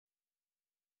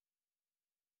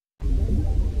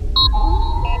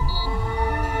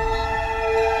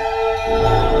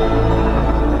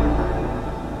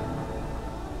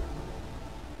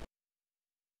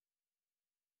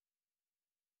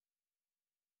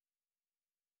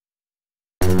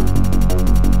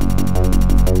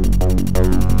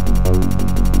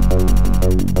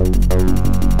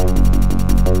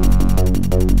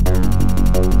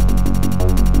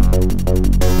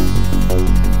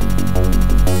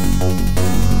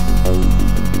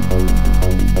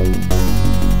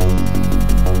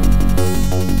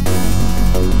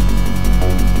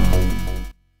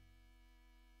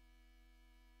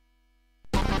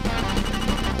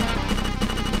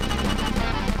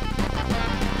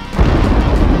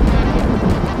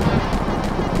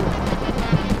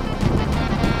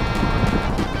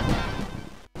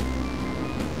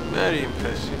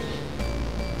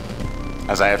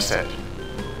As I have said,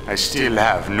 I still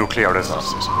have nuclear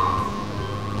resources.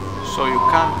 So you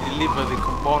can't deliver the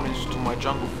components to my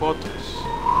jungle fortress?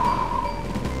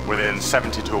 Within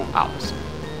 72 hours.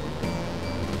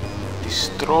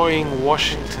 Destroying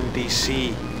Washington,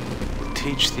 D.C. will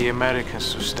teach the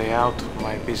Americans to stay out of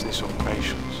my business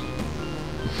operations.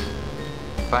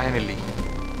 Finally,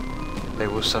 they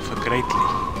will suffer greatly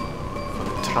for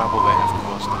the trouble they have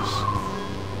caused us.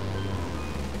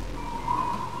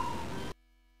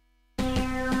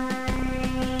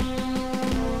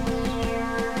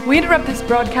 We interrupt this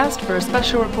broadcast for a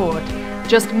special report.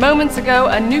 Just moments ago,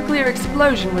 a nuclear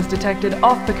explosion was detected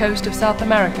off the coast of South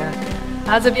America.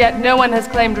 As of yet, no one has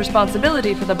claimed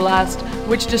responsibility for the blast,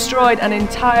 which destroyed an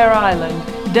entire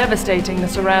island, devastating the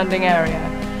surrounding area.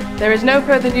 There is no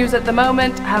further news at the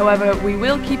moment, however, we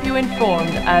will keep you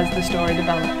informed as the story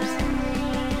develops.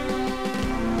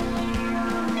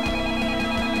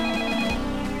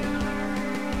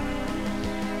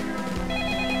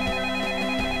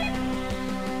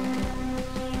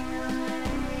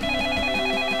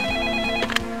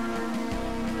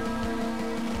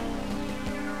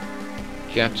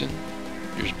 Captain,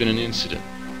 there's been an incident.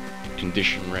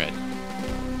 Condition red.